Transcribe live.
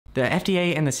The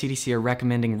FDA and the CDC are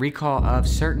recommending recall of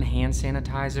certain hand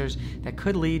sanitizers that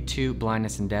could lead to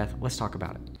blindness and death. Let's talk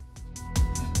about it.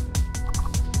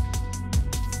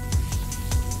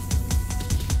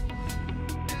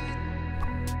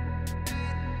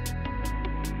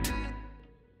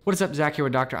 What is up, Zach here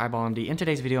with Dr. Eyeball MD. In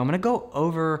today's video, I'm going to go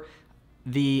over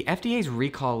the FDA's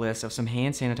recall list of some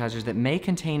hand sanitizers that may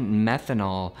contain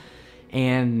methanol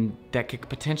and that could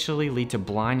potentially lead to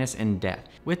blindness and death.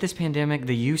 With this pandemic,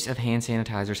 the use of hand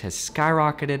sanitizers has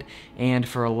skyrocketed, and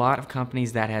for a lot of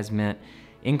companies that has meant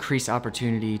increased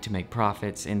opportunity to make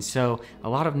profits, and so a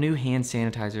lot of new hand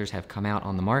sanitizers have come out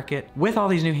on the market. With all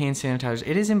these new hand sanitizers,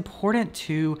 it is important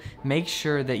to make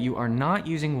sure that you are not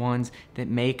using ones that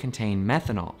may contain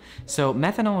methanol. So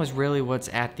methanol is really what's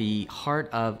at the heart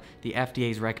of the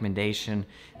FDA's recommendation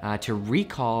to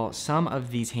recall some of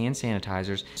these hand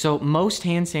sanitizers. So most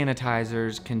hand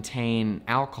sanitizers contain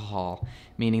alcohol,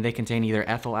 meaning they contain either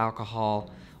ethyl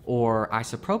alcohol or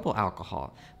isopropyl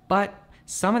alcohol. But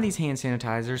some of these hand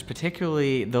sanitizers,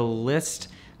 particularly the list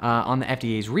on the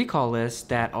FDA's recall list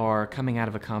that are coming out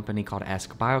of a company called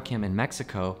Eskbiochem in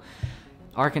Mexico,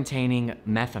 are containing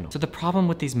methanol. So the problem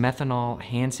with these methanol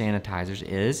hand sanitizers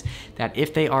is that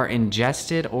if they are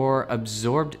ingested or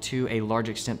absorbed to a large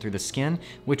extent through the skin,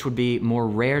 which would be more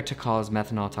rare to cause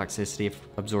methanol toxicity if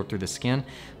absorbed through the skin,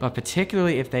 but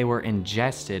particularly if they were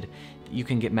ingested, you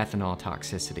can get methanol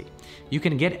toxicity. You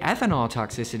can get ethanol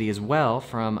toxicity as well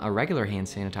from a regular hand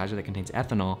sanitizer that contains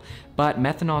ethanol, but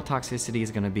methanol toxicity is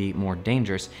going to be more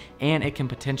dangerous, and it can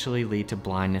potentially lead to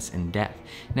blindness and death.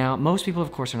 Now, most people,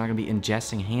 of course, are not going to be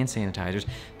ingesting hand sanitizers,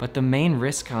 but the main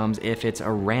risk comes if it's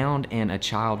around and a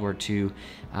child were to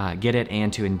get it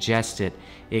and to ingest it.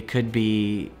 It could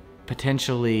be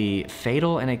potentially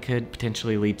fatal, and it could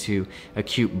potentially lead to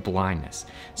acute blindness.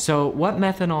 So what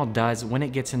methanol does when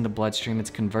it gets in the bloodstream, it's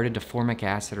converted to formic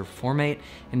acid or formate,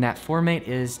 and that formate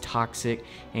is toxic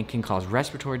and can cause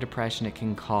respiratory depression, it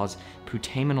can cause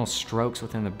putamental strokes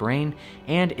within the brain,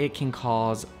 and it can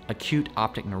cause acute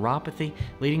optic neuropathy,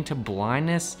 leading to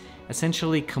blindness,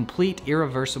 essentially complete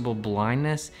irreversible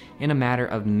blindness in a matter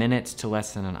of minutes to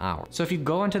less than an hour. So if you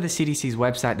go onto the CDC's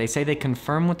website, they say they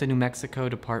confirm with the New Mexico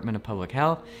Department of Public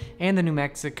Health and the New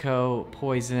Mexico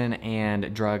Poison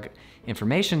and Drug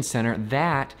Information Center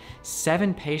that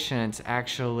 7 patients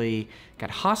actually got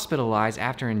hospitalized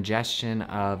after ingestion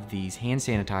of these hand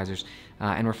sanitizers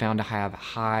and were found to have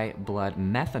high blood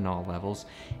methanol levels.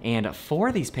 And 4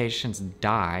 of these patients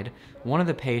died. One of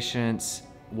the patients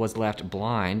was left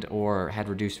blind or had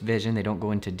reduced vision. They don't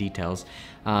go into details.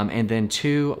 And then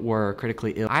 2 were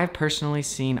critically ill. I've personally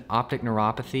seen optic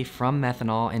neuropathy from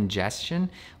methanol ingestion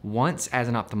once as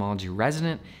an ophthalmology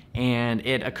resident, and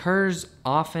it occurs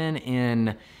often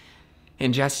in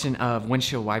ingestion of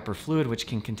windshield wiper fluid, which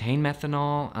can contain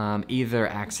methanol, either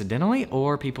accidentally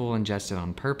or people will ingest it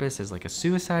on purpose as like a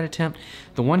suicide attempt.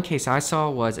 The one case I saw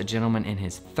was a gentleman in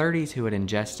his 30s who had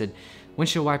ingested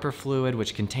windshield wiper fluid,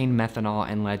 which contained methanol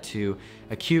and led to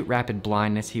acute rapid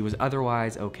blindness. He was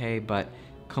otherwise okay, but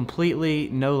completely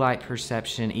no light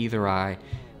perception, either eye,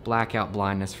 blackout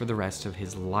blindness for the rest of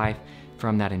his life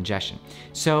from that ingestion.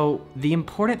 So the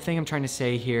important thing I'm trying to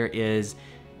say here is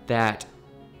that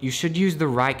you should use the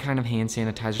right kind of hand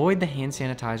sanitizer. Avoid the hand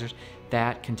sanitizers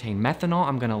that contain methanol.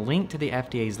 I'm gonna link to the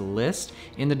FDA's list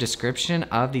in the description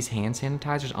of these hand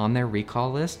sanitizers on their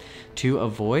recall list to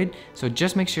avoid. So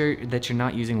just make sure that you're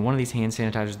not using one of these hand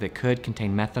sanitizers that could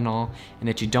contain methanol, and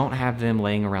that you don't have them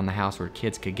laying around the house where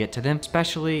kids could get to them.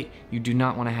 Especially, you do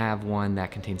not wanna have one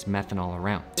that contains methanol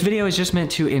around. This video is just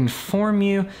meant to inform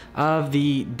you of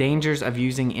the dangers of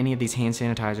using any of these hand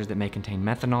sanitizers that may contain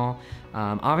methanol.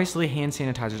 Obviously, hand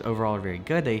sanitizers overall are very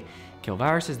good. They kill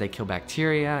viruses, they kill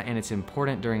bacteria, and it's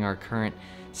important during our current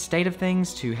state of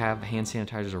things to have hand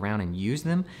sanitizers around and use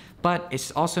them. But it's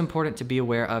also important to be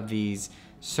aware of these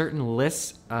certain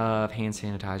lists of hand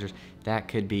sanitizers that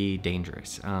could be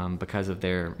dangerous because of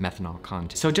their methanol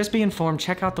content. So just be informed,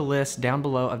 check out the list down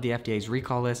below of the FDA's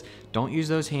recall list. Don't use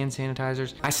those hand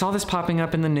sanitizers. I saw this popping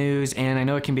up in the news, and I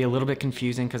know it can be a little bit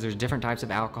confusing because there's different types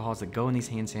of alcohols that go in these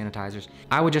hand sanitizers.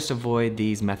 I would just avoid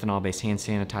these methanol-based hand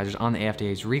sanitizers on the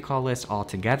FDA's recall list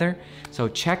altogether. So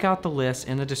check out the list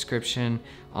in the description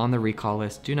on the recall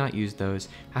list. Do not use those.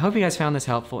 I hope you guys found this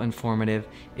helpful, informative.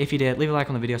 If you did, leave a like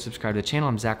on the video, subscribe to the channel.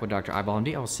 I'm Zach with Dr. Eyeball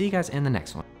MD. I will see you guys in the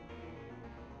next one.